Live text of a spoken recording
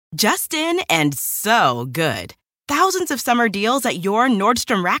Just in and so good. Thousands of summer deals at your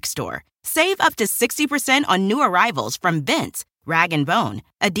Nordstrom Rack store. Save up to 60% on new arrivals from Vince, Rag & Bone,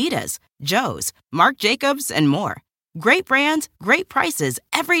 Adidas, Joe's, Marc Jacobs, and more. Great brands, great prices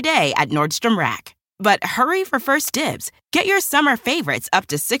every day at Nordstrom Rack. But hurry for first dibs. Get your summer favorites up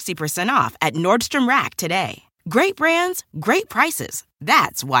to 60% off at Nordstrom Rack today. Great brands, great prices.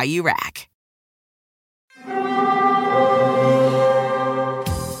 That's why you rack.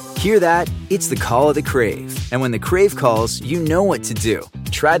 Hear that? It's the call of the Crave. And when the Crave calls, you know what to do.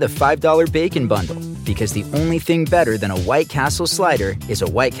 Try the $5 Bacon Bundle, because the only thing better than a White Castle slider is a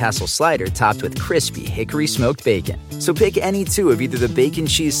White Castle slider topped with crispy hickory smoked bacon. So pick any two of either the Bacon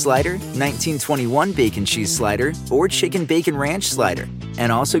Cheese Slider, 1921 Bacon Cheese Slider, or Chicken Bacon Ranch Slider.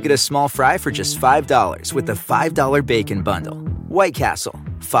 And also get a small fry for just $5 with the $5 Bacon Bundle. White Castle.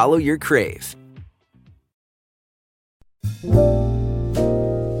 Follow your Crave.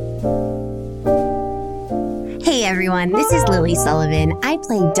 Hey everyone, this is Lily Sullivan. I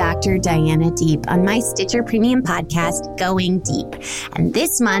play Dr. Diana Deep on my Stitcher Premium podcast, Going Deep. And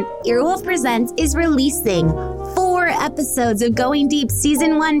this month, Earwolf Presents is releasing 4 episodes of Going Deep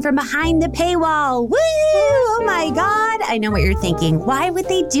Season 1 from behind the paywall. Woo! Oh my God! I know what you're thinking. Why would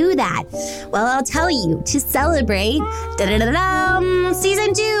they do that? Well, I'll tell you. To celebrate,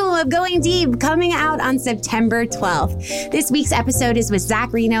 Season 2 of Going Deep coming out on September 12th. This week's episode is with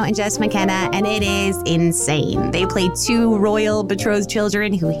Zach Reino and Jess McKenna, and it is insane. They play 2 royal betrothed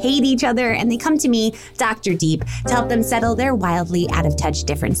children who hate each other, and they come to me, Dr. Deep, to help them settle their wildly out-of-touch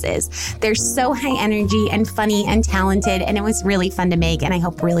differences. They're so high energy and funny and talented, and it was really fun to make, and I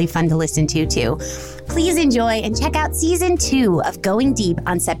hope really fun to listen to, too. Please enjoy and check out Season 2 of Going Deep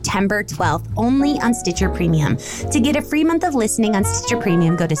on September 12th, only on Stitcher Premium. To get a free month of listening on Stitcher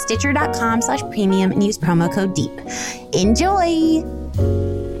Premium, go to Stitcher.com/premium and use promo code DEEP. Enjoy!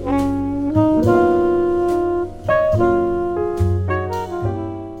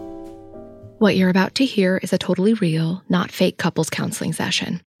 What you're about to hear is a totally real, not fake couples counseling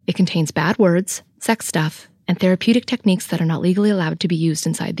session. It contains bad words, sex stuff, and therapeutic techniques that are not legally allowed to be used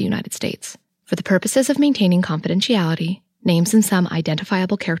inside the United States. For the purposes of maintaining confidentiality, names and some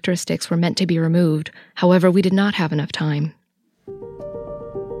identifiable characteristics were meant to be removed. However, we did not have enough time.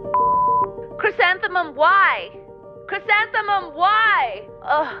 Chrysanthemum, why? Chrysanthemum, why?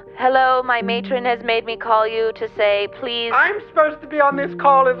 Hello, my matron has made me call you to say, please. I'm supposed to be on this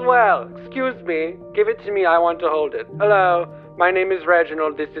call as well. Excuse me. Give it to me. I want to hold it. Hello. My name is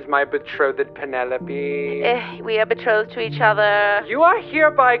Reginald. This is my betrothed Penelope. We are betrothed to each other. You are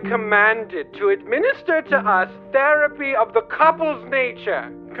hereby commanded to administer to us therapy of the couple's nature.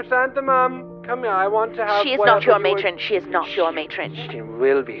 Chrysanthemum, come here. I want to have... She is not your matron. She is not your matron. She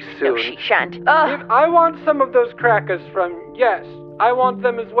will be soon. No, she shan't. I want some of those crackers from... Yes, I want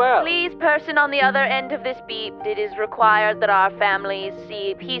them as well. Please, person on the other end of this beep, it is required that our families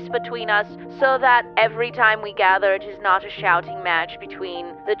see peace between us so that every time we gather, it is not a shouting match between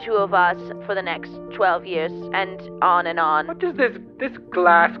the two of us for the next 12 years and on and on. What is this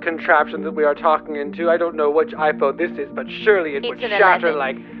glass contraption that we are talking into? I don't know which iPhone this is, but surely it would shatter 11.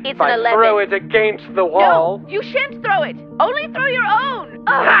 like It's if I an 11. throw it against the wall. No, you shan't throw it. Only throw your own.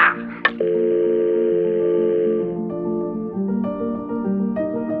 Ha!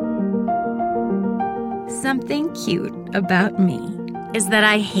 Something cute about me is that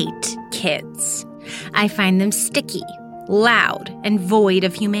I hate kids. I find them sticky, loud, and void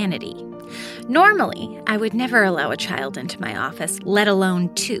of humanity. Normally, I would never allow a child into my office, let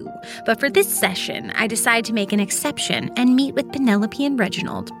alone 2. But for this session, I decide to make an exception and meet with Penelope and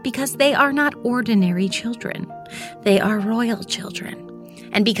Reginald because they are not ordinary children. They are royal children.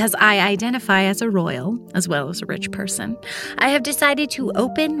 And because I identify as a royal, as well as a rich person, I have decided to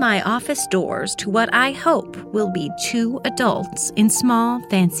open my office doors to what I hope will be 2 adults in small,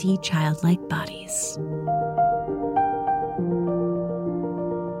 fancy, childlike bodies.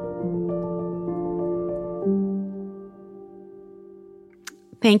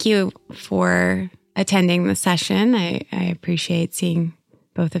 Thank you for attending the session. I appreciate seeing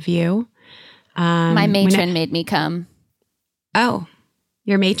both of you. My matron made me come. Oh,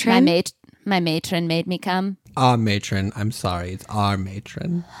 your matron? My matron made me come. Our matron. I'm sorry. It's our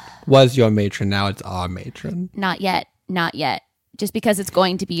matron. Was your matron. Now it's our matron. Not yet. Not yet. Just because it's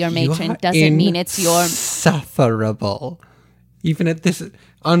going to be your matron doesn't mean it's your... Insufferable. Even at this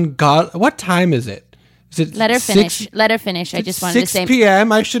ungodly... What time is it? Is it Let her finish. Let her finish. I just wanted to say... 6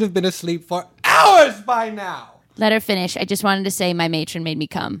 p.m.? I should have been asleep for hours by now. Let her finish. I just wanted to say my matron made me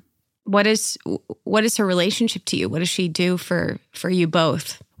come. What is her relationship to you? What does she do for you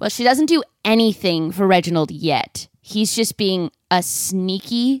both? Well, she doesn't do anything for Reginald yet. He's just being a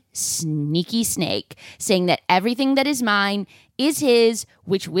sneaky, sneaky snake, saying that everything that is mine is his,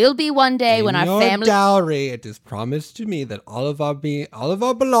 which will be one day when our family... dowry, it is promised to me that all of our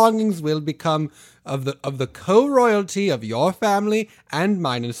belongings will become of the co-royalty of your family and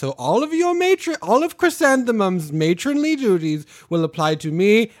mine, and so all of Chrysanthemum's matronly duties will apply to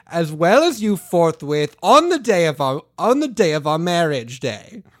me as well as you forthwith on the day of our marriage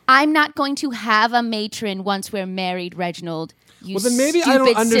day. I'm not going to have a matron once we're married, Reginald. You well, then maybe stupid, I don't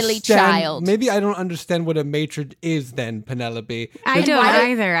understand. silly child. Maybe I don't understand what a matron is then, Penelope. I don't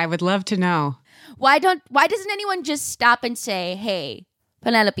either. I would love to know. Why doesn't anyone just stop and say, hey,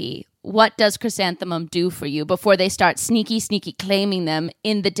 Penelope, what does Chrysanthemum do for you before they start sneaky claiming them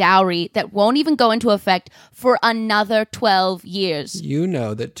in the dowry that won't even go into effect for another 12 years? You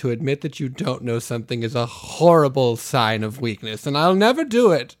know that to admit that you don't know something is a horrible sign of weakness, and I'll never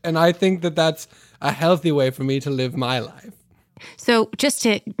do it. And I think that that's a healthy way for me to live my life. So just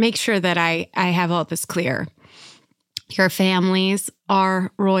to make sure that I have all this clear, your families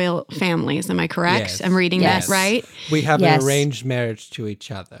are royal families. Am I correct? Yes. I'm reading that right? We have an arranged marriage to each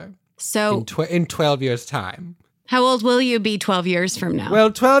other. So in 12 years' time. How old will you be 12 years from now?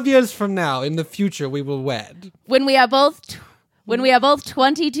 Well, 12 years from now, in the future, we will wed. When we are both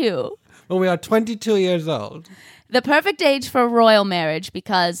 22. When we are 22 years old. The perfect age for royal marriage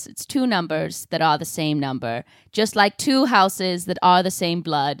because it's two numbers that are the same number, just like two houses that are the same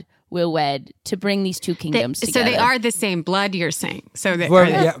blood will wed to bring these two kingdoms together. So they are the same blood, you're saying? So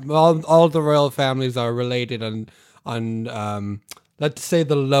all the royal families are related on let's say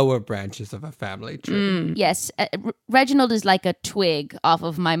the lower branches of a family tree. Yes, Reginald is like a twig off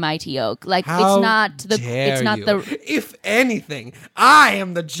of my mighty oak. Like How it's not dare you. the. If anything, I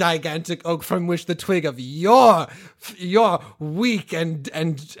am the gigantic oak from which the twig of your weak and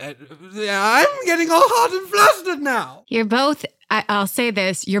I'm getting all hot and flustered now. You're both. I'll say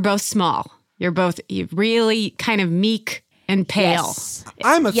this: you're both small. You're really kind of meek and pale. Yes.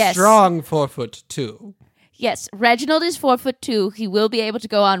 I'm a strong 4'2". Yes, Reginald is 4'2". He will be able to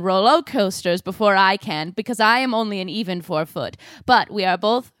go on roller coasters before I can because I am only an even 4 foot. But we are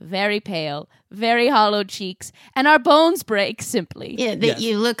both very pale, very hollow cheeks, and our bones break simply. Yeah,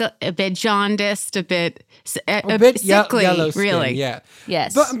 you look a bit jaundiced, a bit sickly, yellow skin, really. Yeah.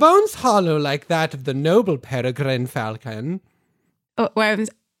 Yes. Bones hollow like that of the noble peregrine falcon. Peregrine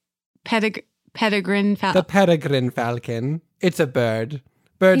falcon. The peregrine falcon. It's a bird.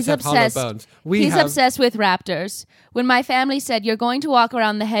 Birds have hollow bones. He's obsessed with raptors. When my family said, you're going to walk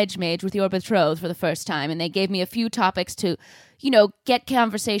around the hedge maze with your betrothed for the first time, and they gave me a few topics to, get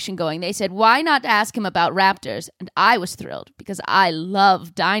conversation going, they said, why not ask him about raptors? And I was thrilled because I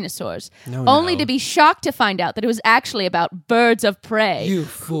love dinosaurs. Only to be shocked to find out that it was actually about birds of prey. You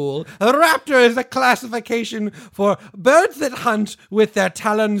fool. A raptor is a classification for birds that hunt with their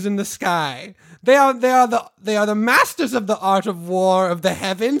talons in the sky. They are the masters of the art of war of the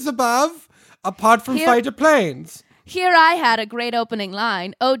heavens above, apart from fighter planes. Here I had a great opening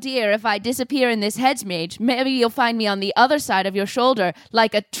line. Oh dear, if I disappear in this hedge maze, maybe you'll find me on the other side of your shoulder,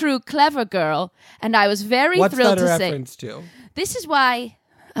 like a true clever girl. And I was very thrilled to say. What's that a reference to? This is why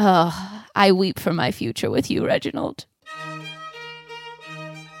I weep for my future with you, Reginald.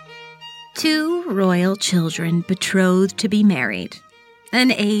 Two royal children betrothed to be married. An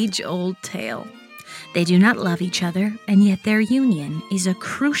age-old tale. They do not love each other, and yet their union is a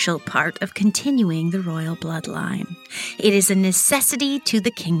crucial part of continuing the royal bloodline. It is a necessity to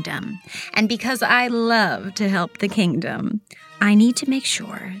the kingdom, and because I love to help the kingdom, I need to make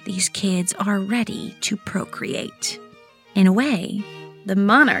sure these kids are ready to procreate. In a way, the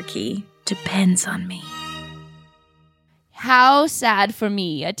monarchy depends on me. How sad for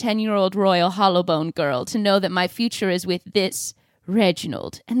me, a 10-year-old royal hollowbone girl, to know that my future is with this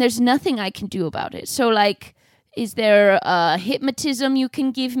Reginald, and there's nothing I can do about it. So, is there a hypnotism you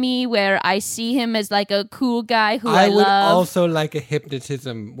can give me where I see him as like a cool guy who I love? I would also like a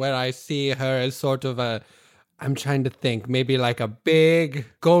hypnotism where I see her as sort of I'm trying to think, maybe like a big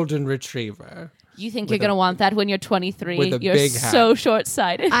golden retriever. You think you're going to want that when you're 23? With a you're big hat. So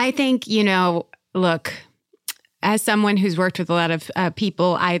short-sighted. I think, look, as someone who's worked with a lot of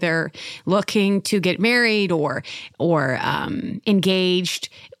people either looking to get married or engaged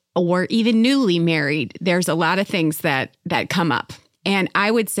or even newly married, there's a lot of things that come up. And I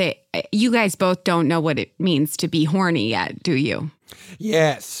would say you guys both don't know what it means to be horny yet, do you?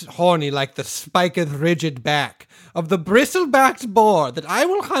 Yes, horny like the spiketh rigid back of the bristle-backed boar that I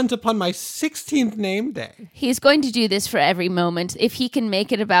will hunt upon my 16th name day. He's going to do this for every moment. If he can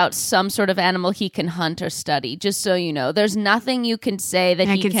make it about some sort of animal he can hunt or study, just so you know. There's nothing you can say that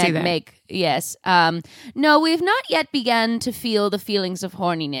he can't make. Yes. No, we've not yet begun to feel the feelings of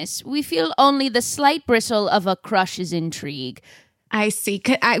horniness. We feel only the slight bristle of a crush's intrigue. I see.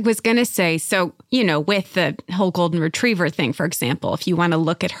 I was going to say, so, you know, with the whole golden retriever thing, for example, if you want to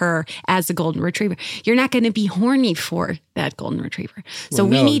look at her as a golden retriever, you're not going to be horny for that golden retriever. So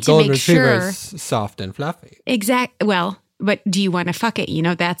we need to make sure. Golden retriever is soft and fluffy. Well, but do you want to fuck it? You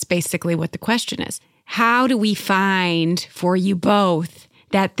know, that's basically what the question is. How do we find for you both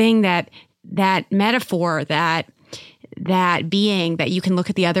that thing, that metaphor, that being that you can look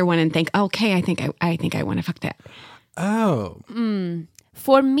at the other one and think, okay, I think I want to fuck that. Oh.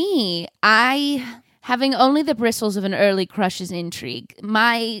 For me, having only the bristles of an early crush's intrigue,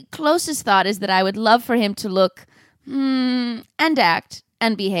 my closest thought is that I would love for him to look and act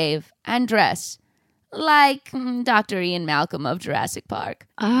and behave and dress like Dr. Ian Malcolm of Jurassic Park.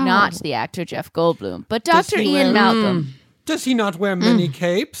 Oh. Not the actor Jeff Goldblum, but Dr. Ian Malcolm. Does he not wear many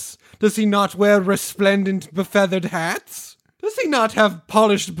capes? Does he not wear resplendent befeathered hats? Does he not have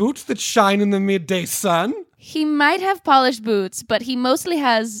polished boots that shine in the midday sun? He might have polished boots, but he mostly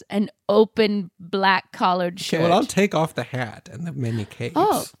has an open black collared shirt. Okay, well, I'll take off the hat and the many capes.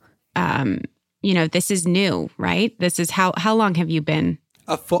 Oh. You know, this is new, right? This is how long have you been?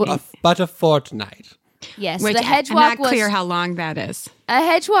 But a fortnight. Yes, Which, the hedge I'm walk not clear how long that is. A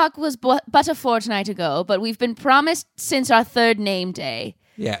hedge walk was but a fortnight ago, but we've been promised since our third name day.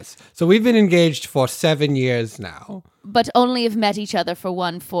 Yes. So we've been engaged for 7 years now. But only have met each other for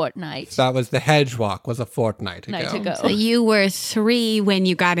one fortnight. That was the hedge walk, was a fortnight ago. So you were 3 when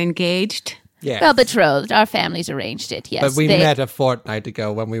you got engaged? Yes. Well, betrothed. Our families arranged it, yes. But we met a fortnight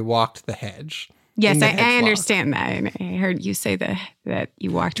ago when we walked the hedge. Yes, I understand that. And I heard you say that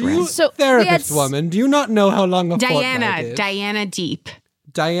you walked around. So, therapist woman, do you not know how long a fortnight is? Diana Deep.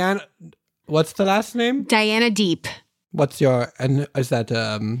 Diana, what's the last name? Diana Deep. What's your, and is that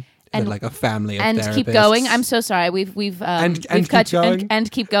like a family of therapists? And keep going. I'm so sorry. We've keep going. And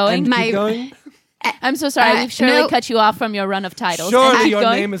keep going. I'm so sorry. We've surely cut you off from your run of titles. Surely your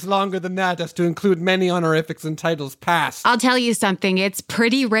name is longer than that, as to include many honorifics and titles past. I'll tell you something. It's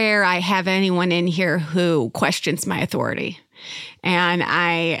pretty rare I have anyone in here who questions my authority. And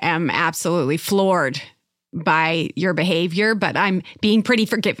I am absolutely floored by your behavior, but I'm being pretty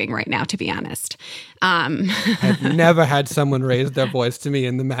forgiving right now, to be honest. I've never had someone raise their voice to me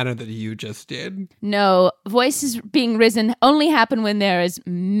in the manner that you just did. No, voices being risen only happen when there is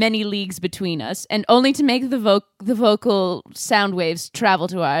many leagues between us, and only to make the vocal sound waves travel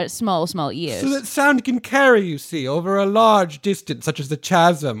to our small ears. So that sound can carry, you see, over a large distance, such as a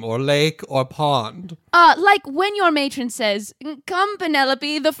chasm or lake or pond. Like when your matron says, "Come,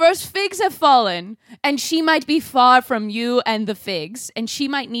 Penelope, the first figs have fallen," and she might be far from you and the figs, and she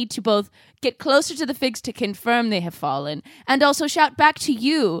might need to both get closer to the figs to confirm they have fallen, and also shout back to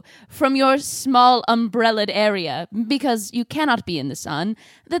you from your small umbrellaed area, because you cannot be in the sun,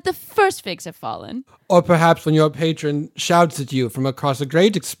 that the first figs have fallen. Or perhaps when your patron shouts at you from across a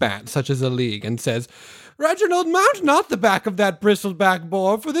great expanse, such as a league, and says, "Reginald, mount not the back of that bristleback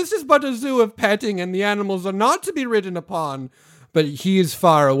boar, for this is but a zoo of petting, and the animals are not to be ridden upon." But he is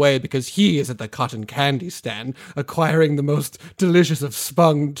far away because he is at the cotton candy stand, acquiring the most delicious of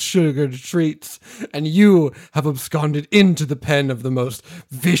spun sugared treats, and you have absconded into the pen of the most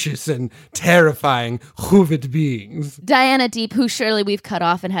vicious and terrifying hooved beings. Diana Deep, who surely we've cut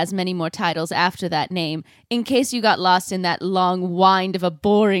off and has many more titles after that name, in case you got lost in that long wind of a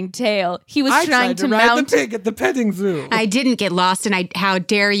boring tale, he was trying to ride mount the pig at the petting zoo. I didn't get lost, and how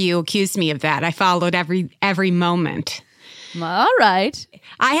dare you accuse me of that? I followed every moment. All right.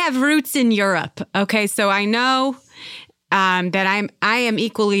 I have roots in Europe. Okay, so I know that I am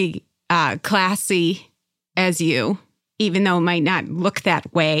equally classy as you, even though it might not look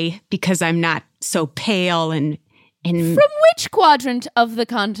that way because I'm not so pale and. From which quadrant of the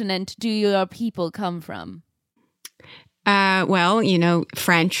continent do your people come from? Well, you know,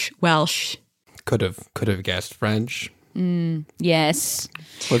 French, Welsh. Could have guessed French. Yes.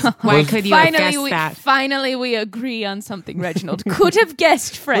 Why could you have guessed that? Finally, we agree on something, Reginald. Could have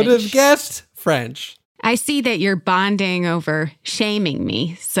guessed French. Could have guessed French. I see that you're bonding over shaming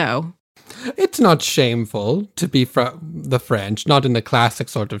me, so. It's not shameful to be from the French, not in the classic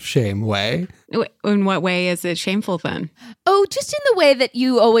sort of shame way. In what way is it shameful then? Oh, just in the way that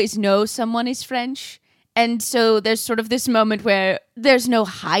you always know someone is French. And so there's sort of this moment where there's no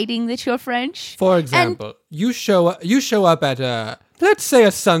hiding that you're French. For example, you show up at let's say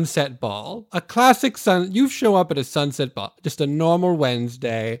a sunset ball, a classic you show up at a sunset ball, just a normal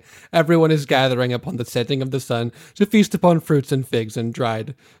Wednesday. Everyone is gathering upon the setting of the sun to feast upon fruits and figs and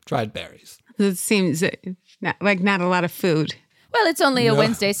dried berries. It seems not a lot of food. Well, it's only a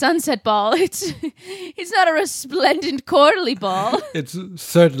Wednesday sunset ball. It's not a resplendent quarterly ball. It's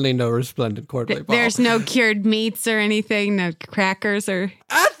certainly no resplendent quarterly ball. There's no cured meats or anything, no crackers or...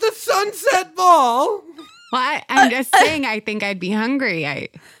 At the sunset ball? Well, I'm just saying, I think I'd be hungry.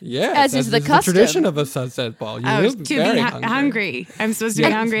 Yes, as is the custom. Tradition of a sunset ball. You will be very hungry. I'm supposed to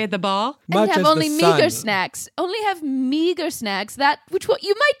be hungry at the ball? And have only meager snacks. Only have meager snacks, which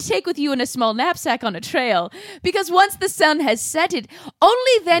you might take with you in a small knapsack on a trail. Because once the sun has set it,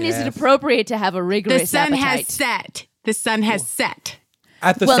 only then is it appropriate to have a rigorous appetite. The sun has set.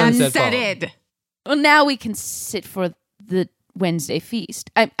 At the sunset ball. Well, now we can sit for the Wednesday feast.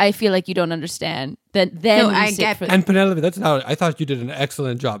 I feel like you don't understand. Then I get. And Penelope, that's how I thought you did an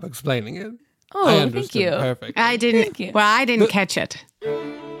excellent job explaining it. Oh, I understood thank you. Perfect. I didn't. Thank you. Well, I didn't catch it.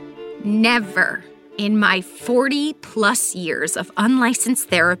 Never in my 40+ years of unlicensed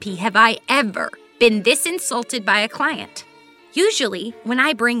therapy have I ever been this insulted by a client. Usually, when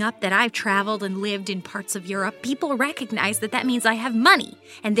I bring up that I've traveled and lived in parts of Europe, people recognize that means I have money,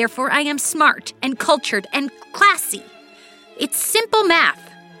 and therefore I am smart and cultured and classy. It's simple math.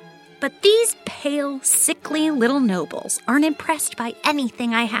 But these pale, sickly little nobles aren't impressed by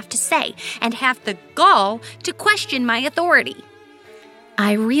anything I have to say and have the gall to question my authority.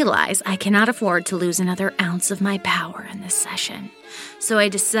 I realize I cannot afford to lose another ounce of my power in this session, so I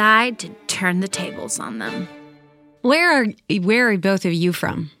decide to turn the tables on them. Where are both of you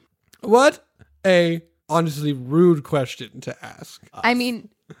from? What a honestly rude question to ask. I mean,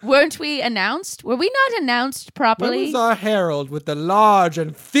 weren't we announced? Were we not announced properly? Where was our herald with the large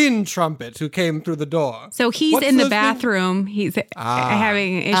and thin trumpet who came through the door? So he's in the bathroom. He's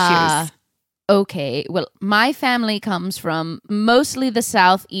having issues. Okay, well, my family comes from mostly the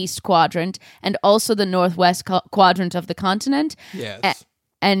southeast quadrant and also the northwest quadrant of the continent. Yes.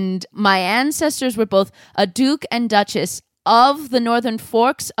 And my ancestors were both a duke and duchess of the northern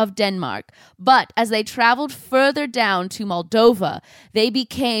forks of Denmark. But as they traveled further down to Moldova, they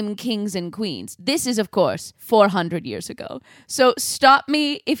became kings and queens. This is, of course, 400 years ago. So stop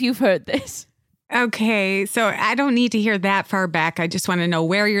me if you've heard this. Okay, so I don't need to hear that far back. I just want to know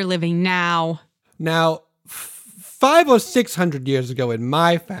where you're living now. Now, 500 or 600 years ago in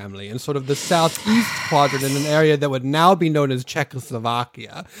my family, in sort of the southeast quadrant in an area that would now be known as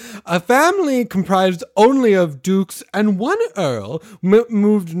Czechoslovakia, a family comprised only of dukes and one earl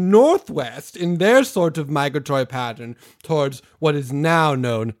moved northwest in their sort of migratory pattern towards what is now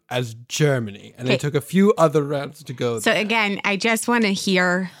known as Germany. And they took a few other routes to go there. So again, I just want to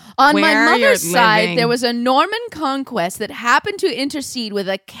hear... On my mother's side, there was a Norman conquest that happened to intercede with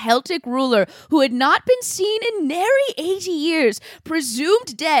a Celtic ruler who had not been seen in nary 80 years,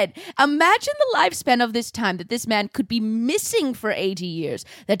 presumed dead. Imagine the lifespan of this time that this man could be missing for 80 years.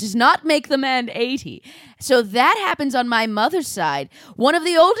 That does not make the man 80. So that happens on my mother's side. One of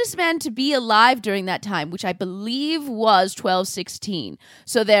the oldest men to be alive during that time, which I believe was 1216.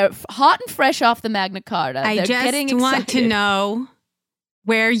 So they're hot and fresh off the Magna Carta. I just want to know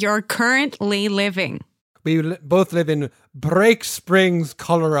where you're currently living. We both live in Break Springs,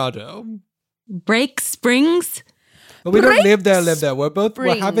 Colorado. Break Springs? But we don't live there.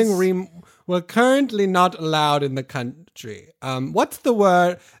 We're currently not allowed in the country. What's the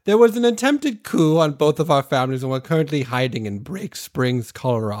word? There was an attempted coup on both of our families, and we're currently hiding in Break Springs,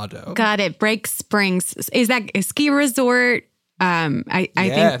 Colorado. Got it. Break Springs. Is that a ski resort? I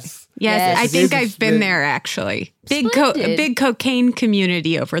think. Yes, I think I've been there actually. Big cocaine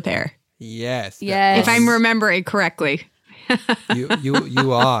community over there. Yes. Yes. If I'm remembering correctly.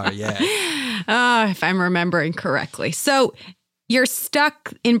 You are, yes. If I'm remembering correctly. So you're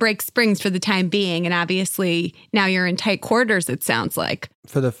stuck in Break Springs for the time being, and obviously now you're in tight quarters, it sounds like.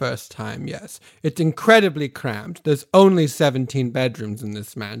 For the first time, yes. It's incredibly cramped. There's only 17 bedrooms in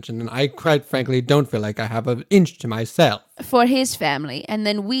this mansion, and I quite frankly don't feel like I have an inch to myself. For his family, and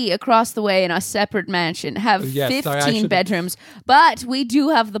then we, across the way in our separate mansion, have 15 bedrooms, but we do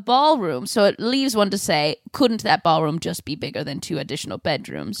have the ballroom, so it leaves one to say, couldn't that ballroom just be bigger than 2 additional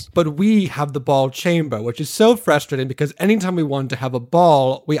bedrooms? But we have the ball chamber, which is so frustrating because anytime we want to have a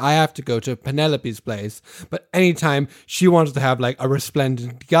ball, I have to go to Penelope's place, but anytime she wants to have like a resplendent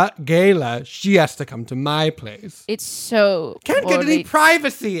gala, she has to come to my place. It's so can't get any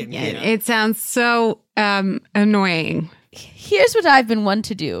privacy in here. It sounds so annoying. Here's what I've been one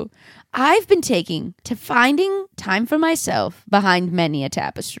to do. I've been taking to finding time for myself behind many a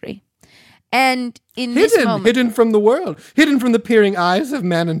tapestry. And in this moment... Hidden from the world. Hidden from the peering eyes of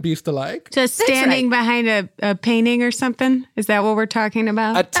man and beast alike. Just standing behind a painting or something? Is that what we're talking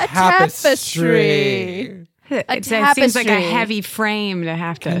about? A tapestry. It seems like a heavy frame to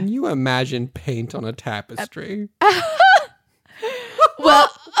have to... Can you imagine paint on a tapestry? Well...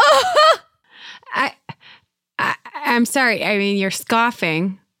 I'm sorry. I mean, you're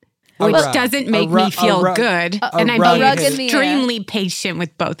scoffing, which doesn't make me feel good. And I'm being extremely patient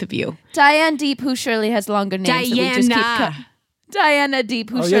with both of you. Diane Deep, who surely has longer names. Diana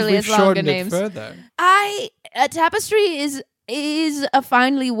Deep, who surely has longer names. Further. A tapestry is a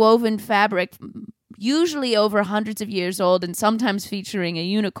finely woven fabric, usually over hundreds of years old and sometimes featuring a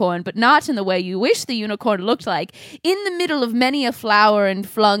unicorn, but not in the way you wish the unicorn looked like, in the middle of many a flower and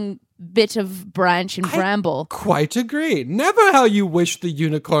flung bit of branch and bramble. Quite agree. Never how you wish the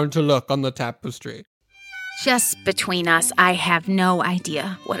unicorn to look on the tapestry. Just between us, I have no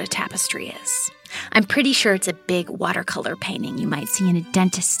idea what a tapestry is. I'm pretty sure it's a big watercolor painting you might see in a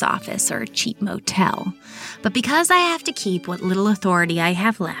dentist's office or a cheap motel. But because I have to keep what little authority I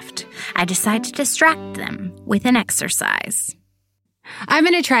have left, I decide to distract them with an exercise. I'm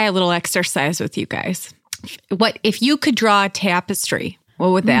going to try a little exercise with you guys. What if you could draw a tapestry?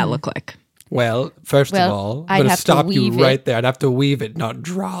 What would that look like? Well, first of all, I'm going to stop you right there. I'd have to weave it, not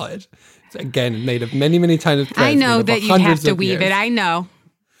draw it. It's, again, made of many, many tiny threads. I know that you have to weave it. I know.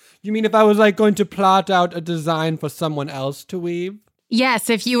 You mean if I was going to plot out a design for someone else to weave? Yes,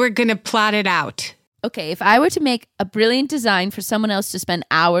 if you were going to plot it out. Okay, if I were to make a brilliant design for someone else to spend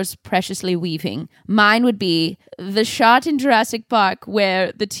hours preciously weaving, mine would be the shot in Jurassic Park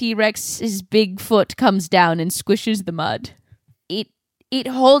where the T-Rex's big foot comes down and squishes the mud. It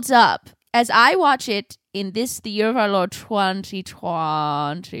holds up. As I watch it in the year of our Lord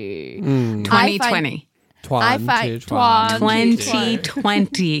 2020. 2020.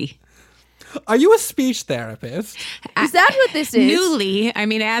 2020. Are you a speech therapist? Is that what this is? Newly. I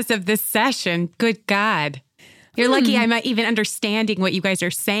mean, as of this session, good God. You're lucky I'm not even understanding what you guys are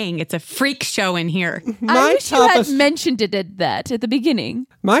saying. It's a freak show in here. I wish you had mentioned it at the beginning.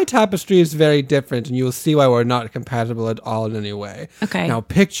 My tapestry is very different, and you will see why we're not compatible at all in any way. Okay. Now,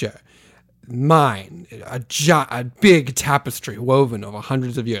 picture mine, a big tapestry woven over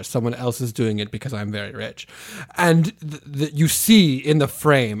hundreds of years. Someone else is doing it because I'm very rich. And you see in the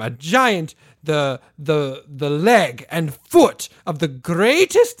frame a giant... The leg and foot of the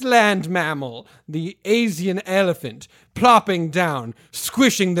greatest land mammal, the Asian elephant, plopping down,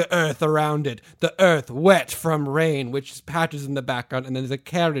 squishing the earth around it, the earth wet from rain, which patches in the background, and then there's a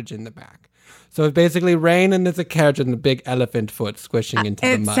carriage in the back. So it's basically rain, and there's a carriage and the big elephant foot squishing into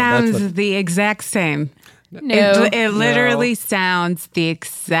the mud. It sounds the exact same. No. It literally sounds the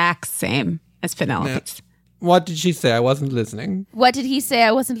exact same as Penelope's. No. What did she say? I wasn't listening. What did he say?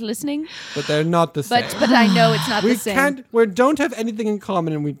 I wasn't listening. But they're not the same. But I know it's not the same. We don't have anything in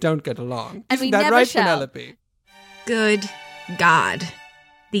common, and we don't get along. And Isn't we that never right, shall. Penelope? Good God.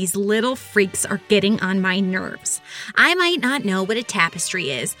 These little freaks are getting on my nerves. I might not know what a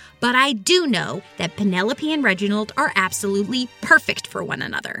tapestry is, but I do know that Penelope and Reginald are absolutely perfect for one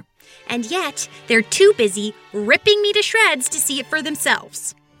another. And yet, they're too busy ripping me to shreds to see it for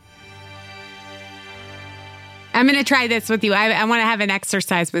themselves. I'm going to try this with you. I want to have an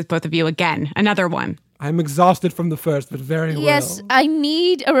exercise with both of you again. Another one. I'm exhausted from the first, but very well. Yes, I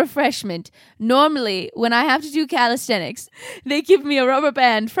need a refreshment. Normally, when I have to do calisthenics, they give me a rubber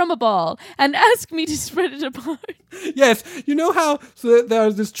band from a ball and ask me to spread it apart. Yes, you know how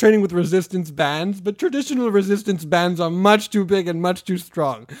there's this training with resistance bands, but traditional resistance bands are much too big and much too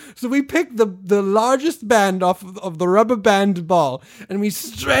strong. So we pick the largest band off of the rubber band ball, and we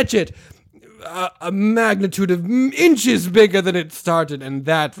stretch it a magnitude of inches bigger than it started, and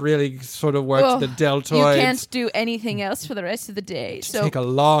that really sort of works the deltoids. You can't do anything else for the rest of the day. So take a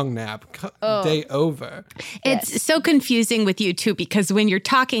long nap. Day over. It's so confusing with you, too, because when you're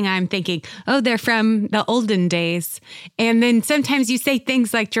talking, I'm thinking, oh, they're from the olden days. And then sometimes you say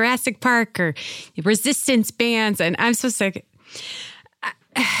things like Jurassic Park or resistance bands, and I'm supposed to...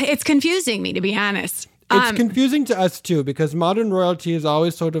 It's confusing me, to be honest. It's confusing to us, too, because modern royalty is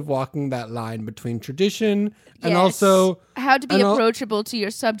always sort of walking that line between tradition and also... how to be approachable to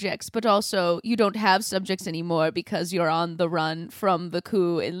your subjects, but also you don't have subjects anymore because you're on the run from the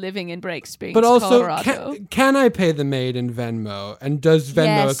coup and living in Break Springs, but also, Colorado. Can I pay the maid in Venmo? And does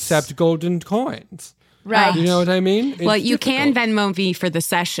Venmo accept golden coins? Right. You know what I mean? Well, you can Venmo me for the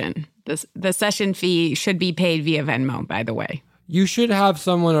session. The session fee should be paid via Venmo, by the way. You should have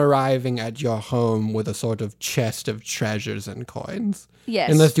someone arriving at your home with a sort of chest of treasures and coins.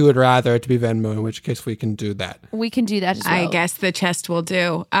 Yes. Unless you would rather it to be Venmo, in which case we can do that. We can do that as well. I guess the chest will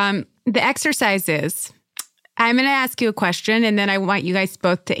do. The exercise is, I'm going to ask you a question, and then I want you guys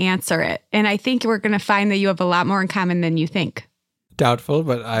both to answer it. And I think we're going to find that you have a lot more in common than you think. Doubtful,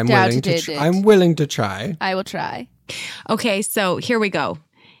 but I'm Doubted willing to try. I will try. Okay, so here we go.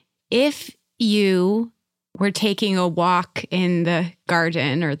 If you were taking a walk in the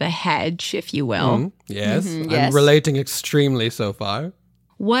garden or the hedge, if you will. Yes, yes. I'm relating extremely so far.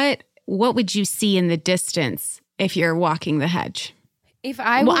 What would you see in the distance if you're walking the hedge? If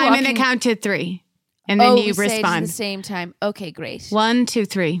I were I'm going to count to 3, and then you we say it at respond. the same time. Okay, great. 1, 2,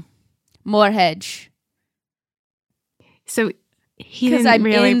 3. More hedge. So he 'Cause didn't I'm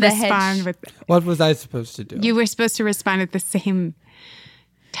really in the respond hedge. with. What was I supposed to do? You were supposed to respond at the same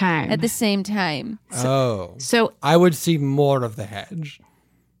time. At the same time. So I would see more of the hedge.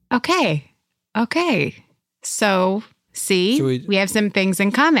 okay. So see, So we have some things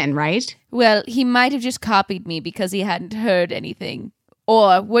in common, right? Well, he might have just copied me because he hadn't heard anything.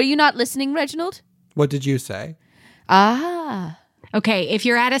 Or were you not listening, Reginald? What did you say? Ah. Okay, if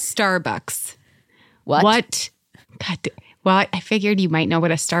you're at a Starbucks, What? Well, I figured you might know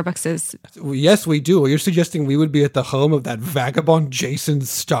what a Starbucks is. Well, yes, we do. You're suggesting we would be at the home of that vagabond Jason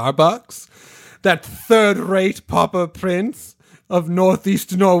Starbucks? That third-rate pauper prince of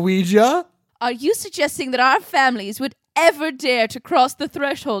Northeast Norwegia? Are you suggesting that our families would ever dare to cross the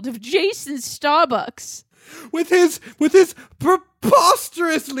threshold of Jason's Starbucks? With his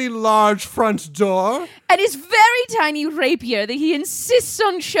preposterously large front door? And his very tiny rapier that he insists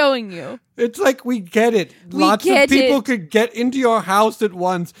on showing you. It's like we get it. Lots of people could get into your house at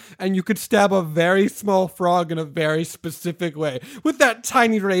once, and you could stab a very small frog in a very specific way with that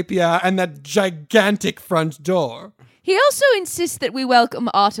tiny rapier and that gigantic front door. He also insists that we welcome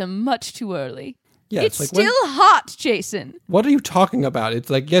autumn much too early. Yeah, it's like still hot, Jason. What are you talking about? It's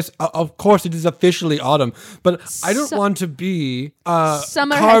like, yes, of course it is officially autumn, but I don't want to be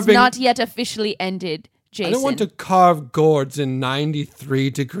Summer has not yet officially ended, Jason. I don't want to carve gourds in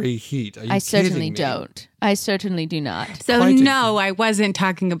 93-degree heat. Are you I certainly kidding me? don't. I certainly do not. So no, I wasn't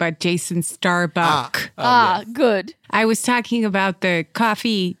talking about Jason Starbucks. Yes. Good. I was talking about the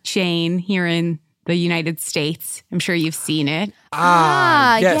coffee chain here in the United States. I'm sure you've seen it.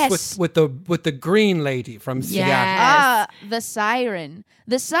 Yes. With the green lady from Seattle. The siren.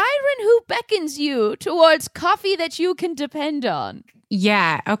 The siren who beckons you towards coffee that you can depend on.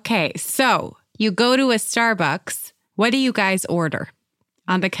 Yeah, okay. So you go to a Starbucks. What do you guys order?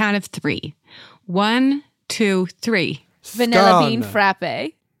 On the count of 3. 1, 2, 3. Vanilla bean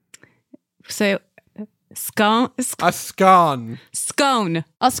frappe. So scone. A scone. Scone.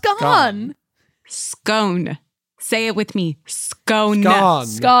 A scone. Scone. Say it with me. Scone. Scone.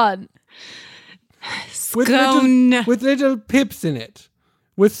 Scone. Scone. With little pips in it.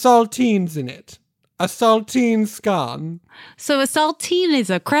 With saltines in it. A saltine scone. So a saltine is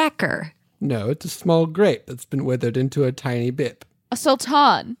a cracker. No, it's a small grape that's been withered into a tiny bit. A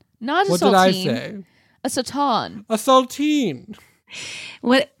sultan. Not a What saltine. did I say? A sultan. A saltine.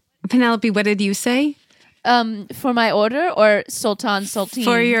 What, Penelope, what did you say? For my order or sultan saltine?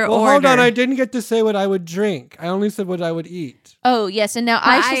 For your Well, order. hold on. I didn't get to say what I would drink. I only said what I would eat. Oh, yes. And now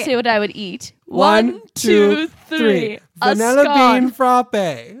I shall say what I would eat. 1, 2, 3. A Vanilla scone. bean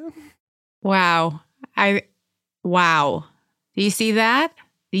frappe. Wow. Wow. Do you see that?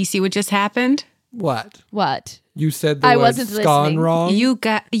 Do you see what just happened? What? What? You said the I word wasn't scone listening. wrong?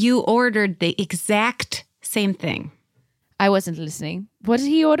 You ordered the exact same thing. I wasn't listening. What did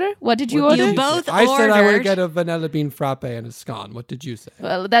he order? What did you order? You both I said I would ordered- get a vanilla bean frappe and a scone. What did you say?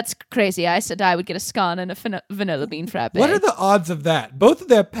 Well, that's crazy. I said I would get a scone and a vanilla bean frappe. What are the odds of that? Both of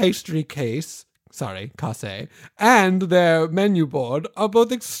their pastry casse, and their menu board are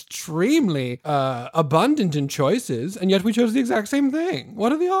both extremely abundant in choices, and yet we chose the exact same thing.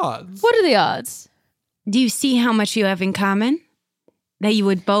 What are the odds? What are the odds? Do you see how much you have in common? That you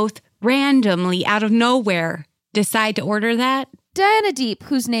would both randomly, out of nowhere, decide to order that? Diana Deep,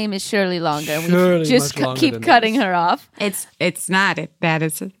 whose name is Shirley Longer, and Shirley we just much longer keep than cutting this. her off. It's not it.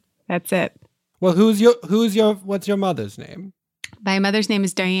 That's it. Well, what's your mother's name? My mother's name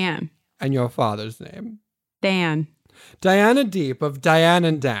is Diane. And your father's name? Dan. Diana Deep of Diane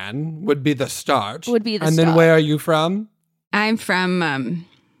and Dan would be the start. Would be the And start. then where are you from? I'm from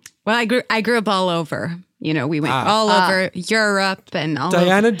well, I grew up all over. You know, we went all over Europe and all over.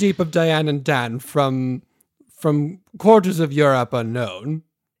 Diana Deep of Diane and Dan from quarters of Europe unknown.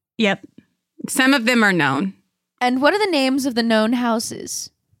 Yep. Some of them are known. And what are the names of the known houses?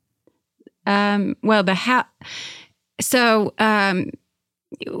 Well, the house. So,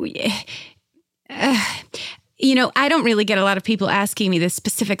 I don't really get a lot of people asking me the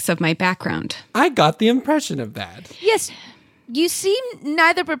specifics of my background. I got the impression of that. Yes, you seem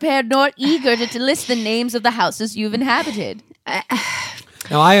neither prepared nor eager to list the names of the houses you've inhabited.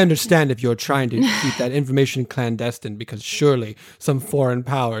 Now, I understand if you're trying to keep that information clandestine because surely some foreign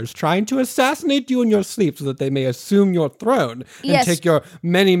power is trying to assassinate you in your sleep so that they may assume your throne and take your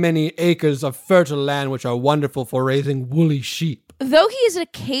many, many acres of fertile land which are wonderful for raising woolly sheep. Though he is an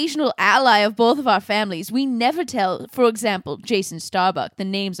occasional ally of both of our families, we never tell, for example, Jason Starbuck, the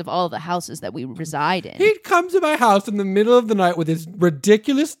names of all the houses that we reside in. He'd come to my house in the middle of the night with his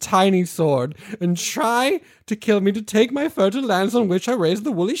ridiculous tiny sword and try to kill me to take my fertile lands on which I raise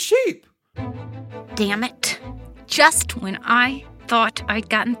the woolly sheep. Damn it. Just when I thought I'd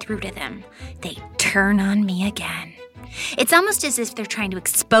gotten through to them, they turn on me again. It's almost as if they're trying to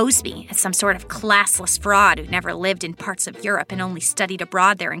expose me as some sort of classless fraud who never lived in parts of Europe and only studied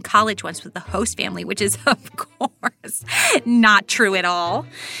abroad there in college once with the host family, which is, of course, not true at all.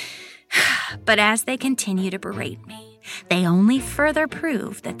 But as they continue to berate me, they only further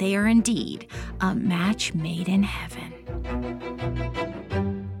prove that they are indeed a match made in heaven.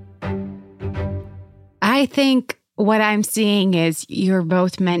 I think what I'm seeing is you're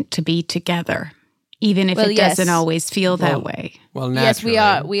both meant to be together. Even if it doesn't always feel that way. Well, naturally.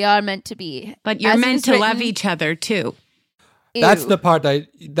 Yes, we are meant to be. But you're meant to love each other, too. That's the part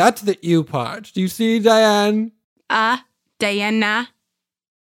that's the you part. Do you see, Diane? Diana.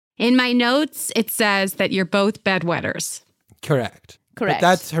 In my notes, it says that you're both bedwetters. Correct. But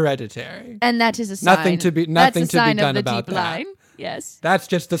that's hereditary. And that is a sign. Nothing to be done about that. Line. Yes. That's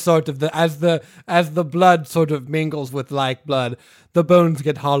just the sort of as the blood sort of mingles with like blood, the bones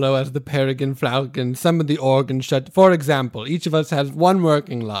get hollow as the peregrine falcon, some of the organs shut. For example, each of us has one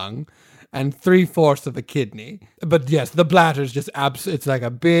working lung and 3/4 of a kidney. But yes, the bladder's just it's like a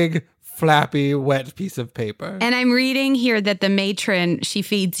big, flappy, wet piece of paper. And I'm reading here that the matron, she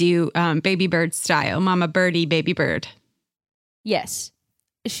feeds you baby bird style, Mama Birdie, baby bird. Yes.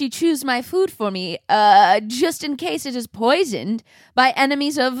 She chews my food for me, just in case it is poisoned by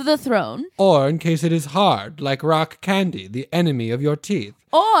enemies of the throne. Or in case it is hard, like rock candy, the enemy of your teeth.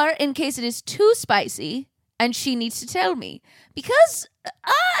 Or in case it is too spicy, and she needs to tell me. Because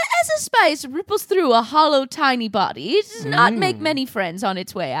as a spice ripples through a hollow, tiny body, it does not make many friends on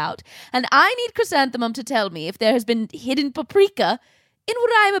its way out. And I need Chrysanthemum to tell me if there has been hidden paprika in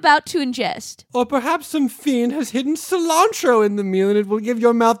what I am about to ingest. Or perhaps some fiend has hidden cilantro in the meal and it will give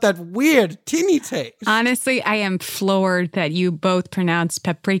your mouth that weird, tinny taste. Honestly, I am floored that you both pronounced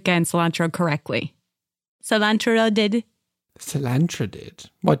paprika and cilantro correctly. Cilantro did. Cilantro did?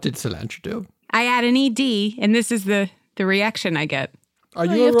 What did cilantro do? I add an ED, and this is the reaction I get. Are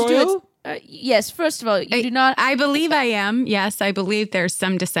you a royal? Yes, first of all, you do not... I believe I am. Yes, I believe there's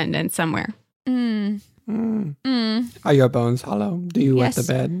some descendant somewhere. Are your bones hollow? Do you wet the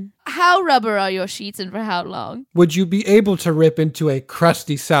bed? How rubber are your sheets and for how long? Would you be able to rip into a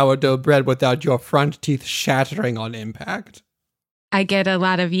crusty sourdough bread without your front teeth shattering on impact? I get a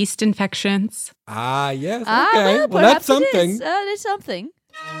lot of yeast infections. Yes. Okay. Well, that's something. There's something.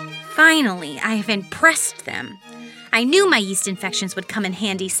 Finally, I have impressed them. I knew my yeast infections would come in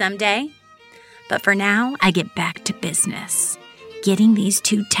handy someday. But for now, I get back to business. Getting these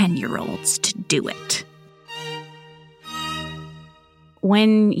two 10-year-olds to do it.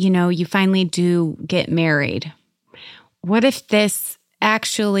 When, you finally do get married, what if this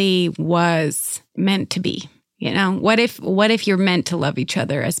actually was meant to be? What if you're meant to love each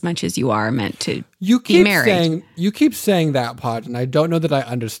other as much as you are meant to be married? You keep saying that part, and I don't know that I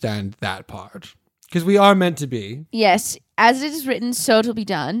understand that part. Because we are meant to be. Yes, as it is written, so it'll be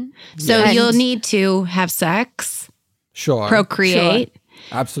done. So you'll need to have sex. Sure. Procreate.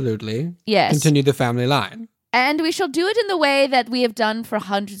 Sure. Absolutely. Yes. Continue the family line. And we shall do it in the way that we have done for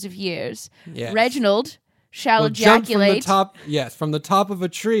hundreds of years. Yes. Reginald shall ejaculate. From the top of a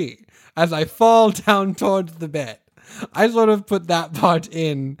tree as I fall down towards the bed. I sort of put that part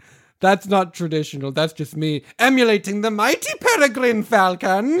in. That's not traditional. That's just me emulating the mighty peregrine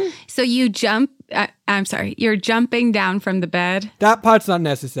falcon. So you jump. You're jumping down from the bed? That part's not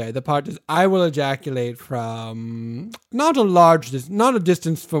necessary. The part is I will ejaculate from not a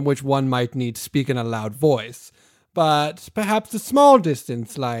distance from which one might need to speak in a loud voice, but perhaps a small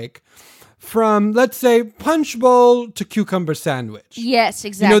distance, like from, let's say, punch bowl to cucumber sandwich. Yes,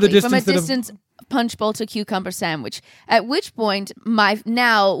 exactly. The distance from a distance... punch bowl to cucumber sandwich. At which point, my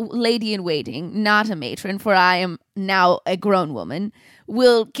now lady-in-waiting, not a matron, for I am now a grown woman,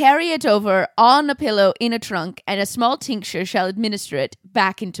 will carry it over on a pillow in a trunk, and a small tincture shall administer it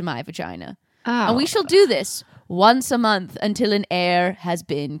back into my vagina. Oh. And we shall do this once a month until an heir has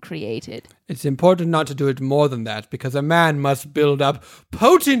been created. It's important not to do it more than that, because a man must build up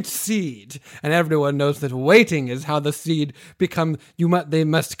potent seed, and everyone knows that waiting is how the seed become. They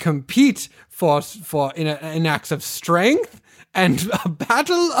must compete for in acts of strength and a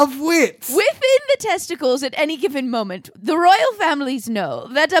battle of wits. Within the testicles at any given moment, the royal families know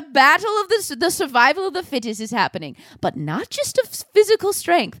that a battle of the survival of the fittest is happening, but not just of physical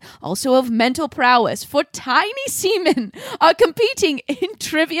strength, also of mental prowess, for tiny seamen are competing in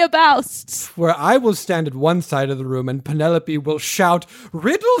trivia bouts. Where I will stand at one side of the room and Penelope will shout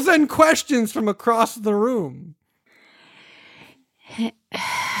riddles and questions from across the room.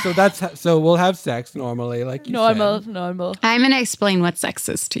 So we'll have sex normally, like you said. Normal. I'm going to explain what sex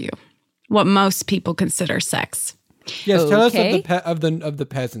is to you. What most people consider sex. Yes, tell us of the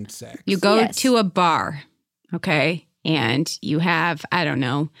peasant sex. You go to a bar, okay, and you have, I don't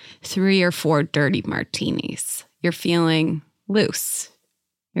know, 3 or 4 dirty martinis. You're feeling loose.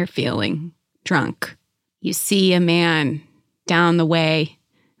 You're feeling drunk. You see a man down the way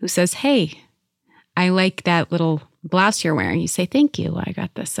who says, "Hey, I like that little blouse you're wearing." You say, "Thank you. I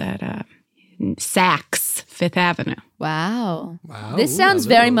got this at Saks, 5th Avenue." Wow. This sounds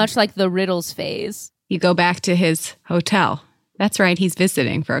very much like the riddles phase. You go back to his hotel. That's right. He's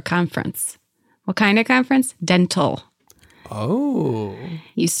visiting for a conference. What kind of conference? Dental. Oh.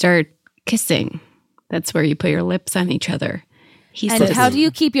 You start kissing. That's where you put your lips on each other. He says, how do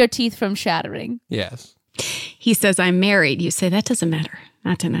you keep your teeth from shattering? Yes. He says, "I'm married." You say, "That doesn't matter.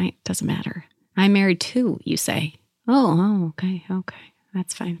 Not tonight. Doesn't matter." "I'm married too," you say. Oh, okay.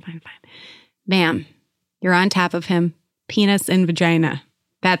 That's fine. Bam. You're on top of him. Penis and vagina.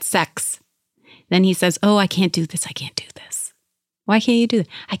 That's sex. Then he says, "Oh, I can't do this. Why can't you do that?"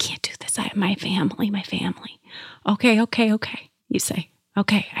 "I can't do this. My family. Okay. You say,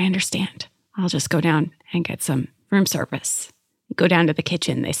 "Okay, I understand. I'll just go down and get some room service." You go down to the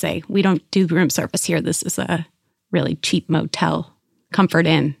kitchen. They say, "We don't do room service here. This is a really cheap motel. Comfort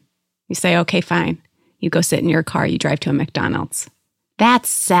Inn." You say, "Okay, fine." You go sit in your car. You drive to a McDonald's. That's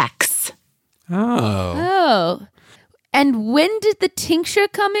sex. Oh. And when did the tincture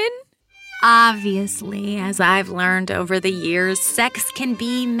come in? Obviously, as I've learned over the years, sex can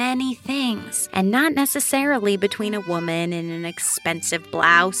be many things, and not necessarily between a woman in an expensive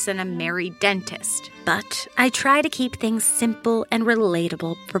blouse and a married dentist. But I try to keep things simple and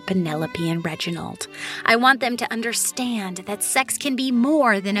relatable for Penelope and Reginald. I want them to understand that sex can be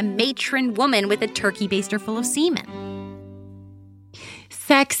more than a matron woman with a turkey baster full of semen.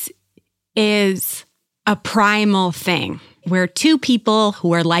 Sex is a primal thing where two people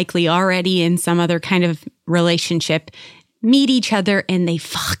who are likely already in some other kind of relationship meet each other and they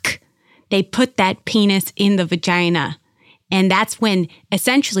fuck. They put that penis in the vagina. And that's when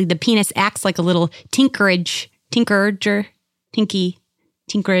essentially the penis acts like a little tincture. And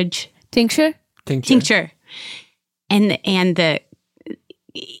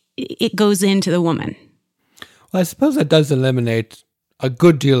it goes into the woman. Well, I suppose that does eliminate a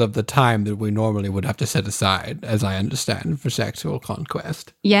good deal of the time that we normally would have to set aside, as I understand, for sexual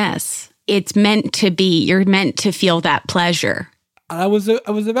conquest. Yes. It's meant to be. You're meant to feel that pleasure. I was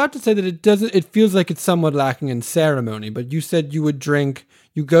about to say that it feels like it's somewhat lacking in ceremony, but you said you would drink,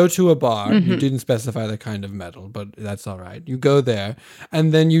 you go to a bar, Mm-hmm. You didn't specify the kind of metal, but that's all right. You go there,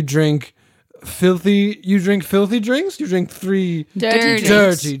 and then you drink filthy drinks? You drink 3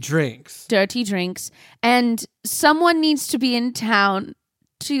 dirty drinks. Dirty drinks. And someone needs to be in town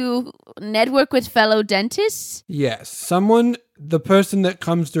to network with fellow dentists? Yes. The person that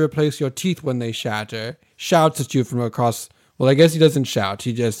comes to replace your teeth when they shatter, shouts at you from across. Well, I guess he doesn't shout.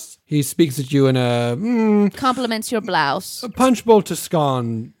 He speaks at you in a... compliments your blouse. A punch bowl to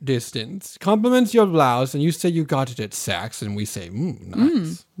scone distance. Compliments your blouse, and you say you got it at Saks, and we say,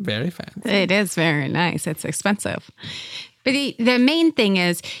 nice. Very fancy. It is very nice. It's expensive. But the main thing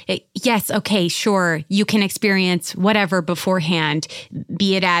is, yes, okay, sure, you can experience whatever beforehand,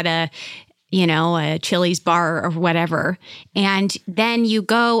 be it at a Chili's bar or whatever. And then you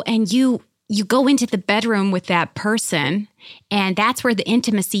go and you go into the bedroom with that person, and that's where the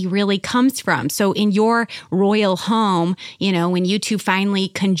intimacy really comes from. So in your royal home, when you two finally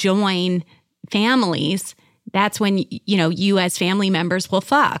conjoin families, that's when, you as family members will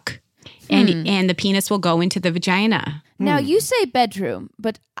fuck. And the penis will go into the vagina. Now, you say bedroom,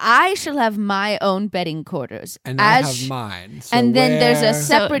 but I shall have my own bedding quarters. And I have mine. So and then there's a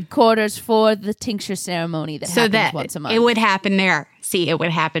separate quarters for the tincture ceremony that happens once a month. It would happen there. See, it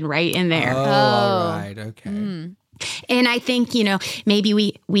would happen right in there. Oh, all right. Okay. And I think, maybe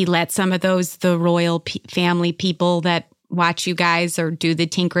we let some of the royal family people that watch you guys or do the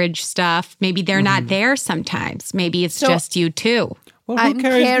tinkerage stuff. Maybe they're not there sometimes. Maybe it's just you two. Well, who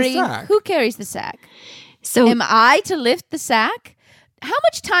carries the sack? Who carries the sack? So am I to lift the sack? How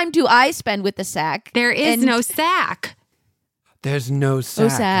much time do I spend with the sack? There is no sack. There's no sack. No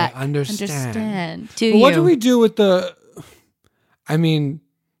sack. I understand. What do we do with the... I mean,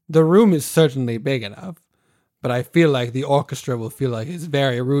 the room is certainly big enough, but I feel like the orchestra will feel like it's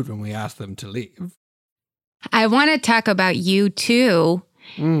very rude when we ask them to leave. I want to talk about you two,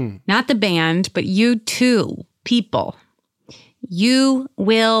 not the band, but you two people. You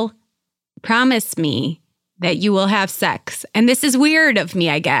will promise me that you will have sex. And this is weird of me,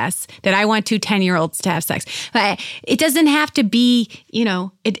 I guess, that I want 2 10-year-olds to have sex. But it doesn't have to be,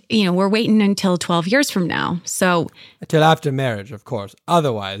 we're waiting until 12 years from now. So Till after marriage, of course.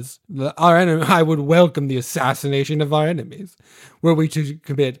 Otherwise, I would welcome the assassination of our enemies. Were we to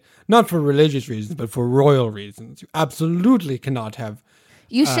commit, not for religious reasons, but for royal reasons, you absolutely cannot have...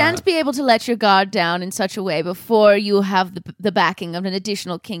 You shan't be able to let your guard down in such a way before you have the backing of an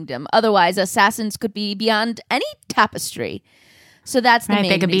additional kingdom. Otherwise, assassins could be beyond any tapestry. So that's the main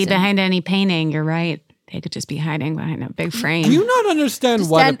They could reason. be behind any painting. You're right. They could just be hiding behind a big frame. Do you not understand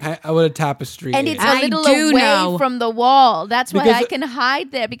what a tapestry and is? it's a little away from the wall. That's why I can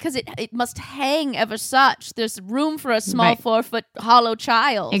hide there, because it must hang ever such. There's room for a small 4-foot hollow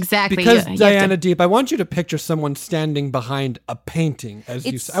child. Exactly. Because, Diana Deep, I want you to picture someone standing behind a painting.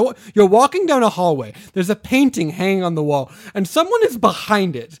 You're walking down a hallway. There's a painting hanging on the wall, and someone is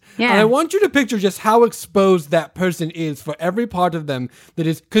behind it. Yeah. And I want you to picture just how exposed that person is for every part of them that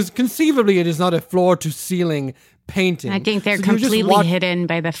is, because conceivably it is not a floor to ceiling painting. I think they're completely hidden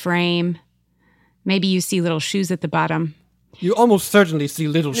by the frame. Maybe you see little shoes at the bottom. You almost certainly see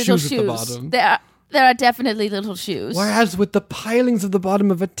little shoes at the bottom. There are definitely little shoes. Whereas with the pilings at the bottom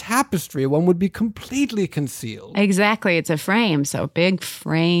of a tapestry, one would be completely concealed. Exactly. It's a frame, so big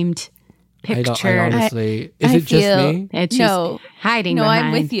framed picture. I honestly, is it just me? It's just hiding behind.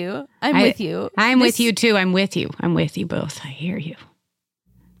 I'm with you. I'm with you. I'm with you too. I'm with you. I'm with you both. I hear you.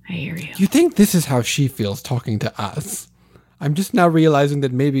 Do you think this is how she feels talking to us? I'm just now realizing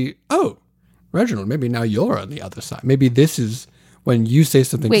that maybe, Reginald, maybe now you're on the other side. Maybe this is when you say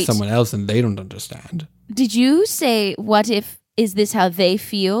something to someone else and they don't understand. Did you say, is this how they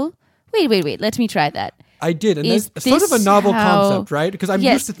feel? Wait. Let me try that. I did. And that's sort of a novel concept, right? Because I'm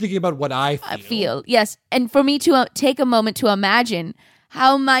used to thinking about what I feel. Yes. And for me to take a moment to imagine,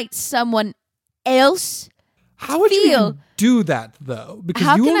 how might someone else How would you even do that, though?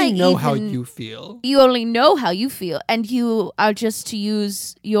 Because you only know how you feel. You only know how you feel. And you are just to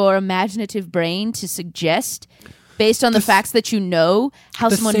use your imaginative brain to suggest, based on the facts that you know, how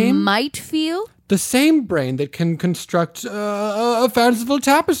someone might feel. The same brain that can construct a fanciful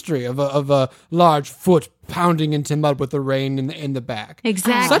tapestry of a large foot pounding into mud with the rain in the back.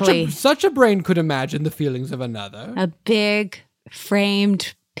 Exactly. Such a brain could imagine the feelings of another. A big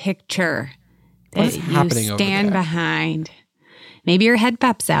framed picture what is happening you over stand there? behind. Maybe your head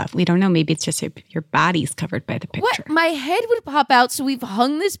pops out. We don't know. Maybe it's just your body's covered by the picture. What? My head would pop out, so we've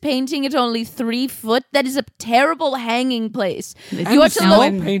hung this painting at only 3 foot? That is a terrible hanging place. You are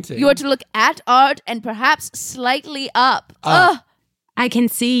to look at art and perhaps slightly up. I can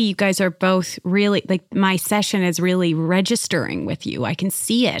see you guys are both really, my session is really registering with you. I can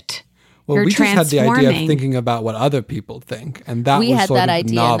see it. Well, You're we just had the idea of transforming. thinking about what other people think, and that we was had sort that of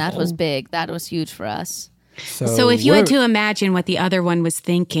idea, novel. and that was big. That was huge for us. So if you had to imagine what the other one was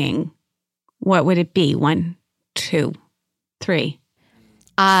thinking, what would it be? 1, 2, 3.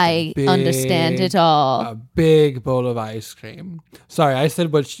 I understand it all. A big bowl of ice cream. Sorry, I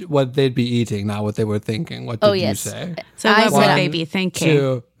said what they'd be eating, not what they were thinking. What did you say? So what would they be thinking?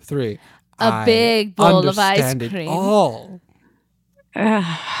 2, 3. A big bowl of ice understand cream. It all.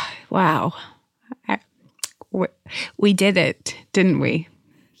 Wow. We did it, didn't we?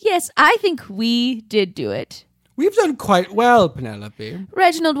 Yes, I think we did do it. We've done quite well, Penelope.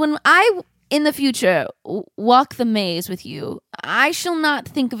 Reginald, when I, in the future, walk the maze with you, I shall not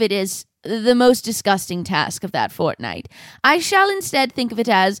think of it as the most disgusting task of that fortnight. I shall instead think of it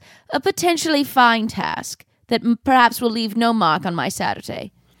as a potentially fine task that perhaps will leave no mark on my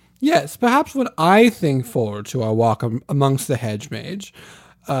Saturday. Yes, perhaps when I think forward to our walk amongst the hedge mage,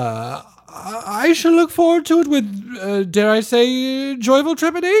 I shall look forward to it with, dare I say, joyful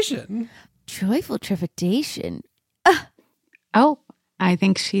trepidation. Joyful trepidation? Oh, I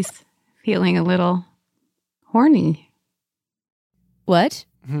think she's feeling a little horny. What?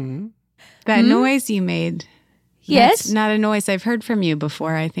 Hmm? That noise you made. Yes? That's not a noise I've heard from you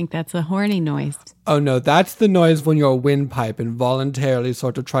before. I think that's a horny noise. Oh no, that's the noise when your windpipe involuntarily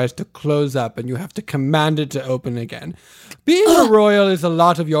sort of tries to close up and you have to command it to open again. Being a royal is a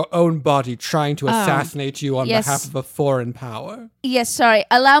lot of your own body trying to assassinate you on behalf of a foreign power. Yes, sorry.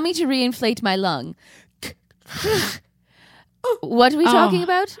 Allow me to reinflate my lung. What are we talking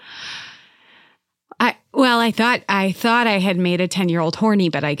about? I thought I had made a 10-year-old horny,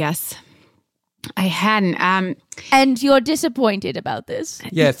 but I guess I hadn't. And you're disappointed about this?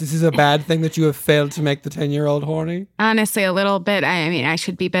 Yes, this is a bad thing that you have failed to make the 10-year-old horny? Honestly, a little bit. I mean, I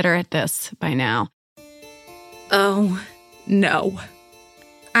should be better at this by now. Oh, no.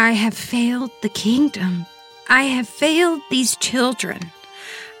 I have failed the kingdom. I have failed these children.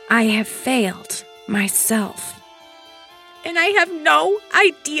 I have failed myself. And I have no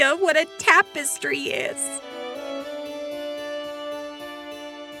idea what a tapestry is.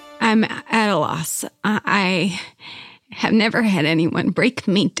 I'm at a loss. I have never had anyone break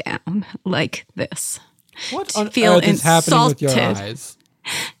me down like this. What on feel earth is happening with your insulted. eyes?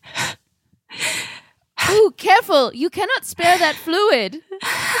 Ooh, careful. You cannot spare that fluid.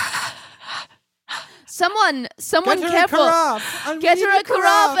 Someone, Get her careful. a carafe. Get her a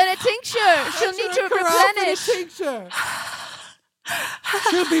carafe and a tincture. She'll need to replenish. Tincture.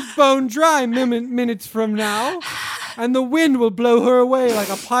 She'll be bone dry minutes from now, and the wind will blow her away like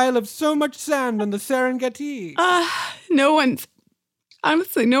a pile of so much sand on the Serengeti. No one's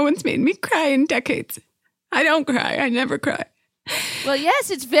made me cry in decades. I don't cry. I never cry. Well, yes,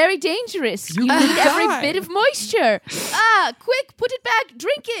 it's very dangerous. You could need every die. bit of moisture. Quick, put it back.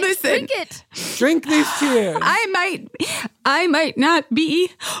 Drink it. Listen. Drink it. Drink these tears. I might not be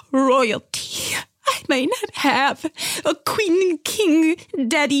royalty. I might not have a queen, king,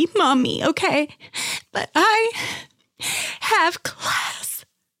 daddy, mommy, okay? But I have class.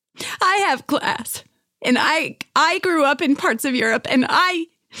 I have class. And I grew up in parts of Europe, and I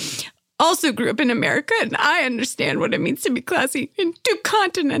also grew up in America, and I understand what it means to be classy in 2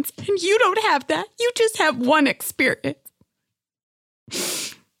 continents. And you don't have that. You just have one experience.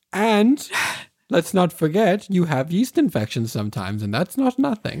 And let's not forget, you have yeast infections sometimes, and that's not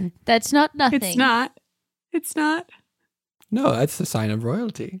nothing. That's not nothing. It's not. It's not. No, that's the sign of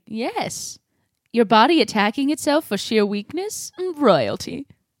royalty. Yes. Your body attacking itself for sheer weakness? Royalty.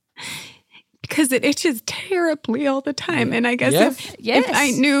 Because it itches terribly all the time. And I guess Yes. if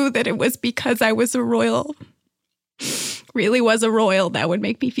I knew that it was because I was a royal, really was a royal, that would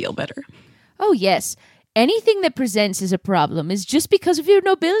make me feel better. Oh, yes. Anything that presents as a problem is just because of your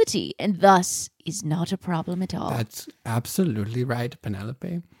nobility, and thus is not a problem at all. That's absolutely right,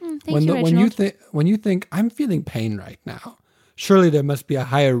 Penelope. Thank you, Reginald. When you think, I'm feeling pain right now, surely there must be a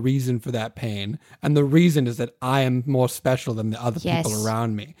higher reason for that pain. And the reason is that I am more special than the other people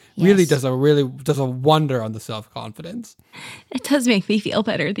around me. Yes. Really does a wonder on the self-confidence. It does make me feel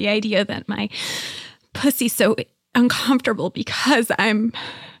better, the idea that my pussy's so uncomfortable because I'm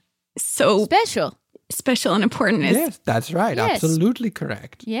so special and important. Yes, that's right. Yes. Absolutely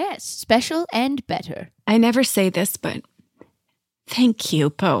correct. Yes, special and better. I never say this, but thank you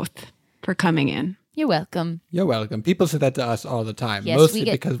both for coming in. You're welcome. You're welcome. People say that to us all the time, Yes, mostly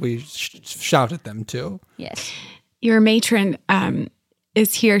because we shout at them too. Yes. Your matron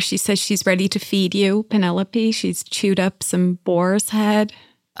is here. She says she's ready to feed you, Penelope. She's chewed up some boar's head.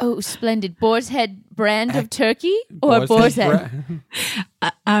 Oh, splendid. Boar's head brand of turkey or boar's head?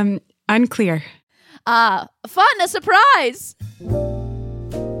 Unclear. Fun, a surprise.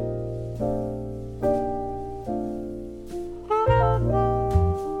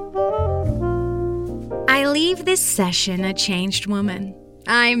 I leave this session a changed woman.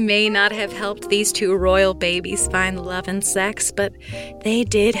 I may not have helped these 2 royal babies find love and sex, but they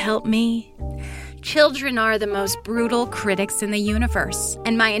did help me. Children are the most brutal critics in the universe,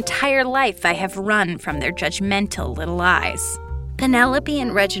 and my entire life I have run from their judgmental little eyes. Penelope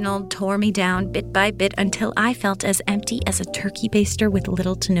and Reginald tore me down bit by bit until I felt as empty as a turkey baster with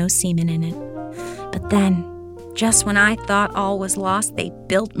little to no semen in it. But then, just when I thought all was lost, they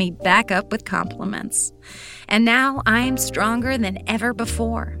built me back up with compliments. And now I am stronger than ever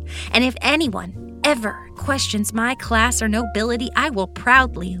before. And if anyone ever questions my class or nobility, I will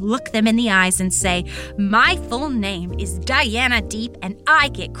proudly look them in the eyes and say, my full name is Diana Deep, and I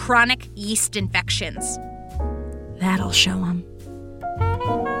get chronic yeast infections. That'll show them.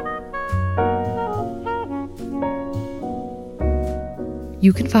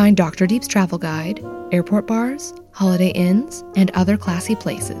 You can find Dr. Deep's travel guide, airport bars, holiday inns, and other classy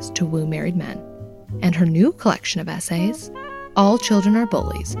places to woo married men, and her new collection of essays, All Children Are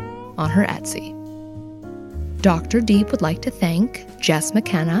Bullies, on her Etsy. Dr. Deep would like to thank Jess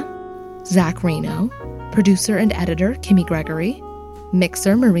McKenna, Zach Reino, Producer and editor Kimmy Gregory,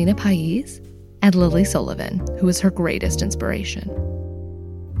 mixer Marina Pais, and Lily Sullivan, who is her greatest inspiration.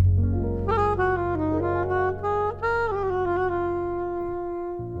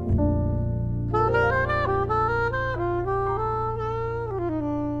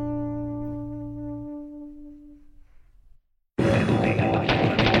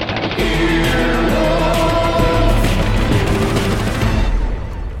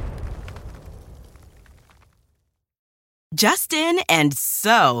 Just in and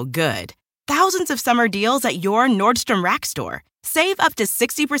so good. Thousands of summer deals at your Nordstrom Rack store. Save up to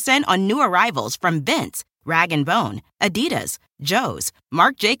 60% on new arrivals from Vince, Rag & Bone, Adidas, Joe's,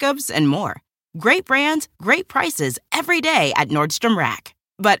 Marc Jacobs, and more. Great brands, great prices every day at Nordstrom Rack.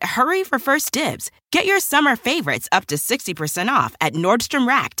 But hurry for first dibs. Get your summer favorites up to 60% off at Nordstrom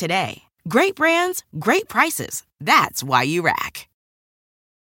Rack today. Great brands, great prices. That's why you rack.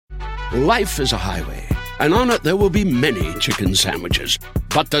 Life is a highway, and on it there will be many chicken sandwiches.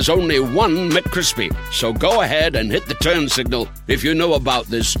 But there's only one McCrispy. So go ahead and hit the turn signal if you know about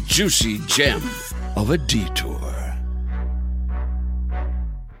this juicy gem of a detour.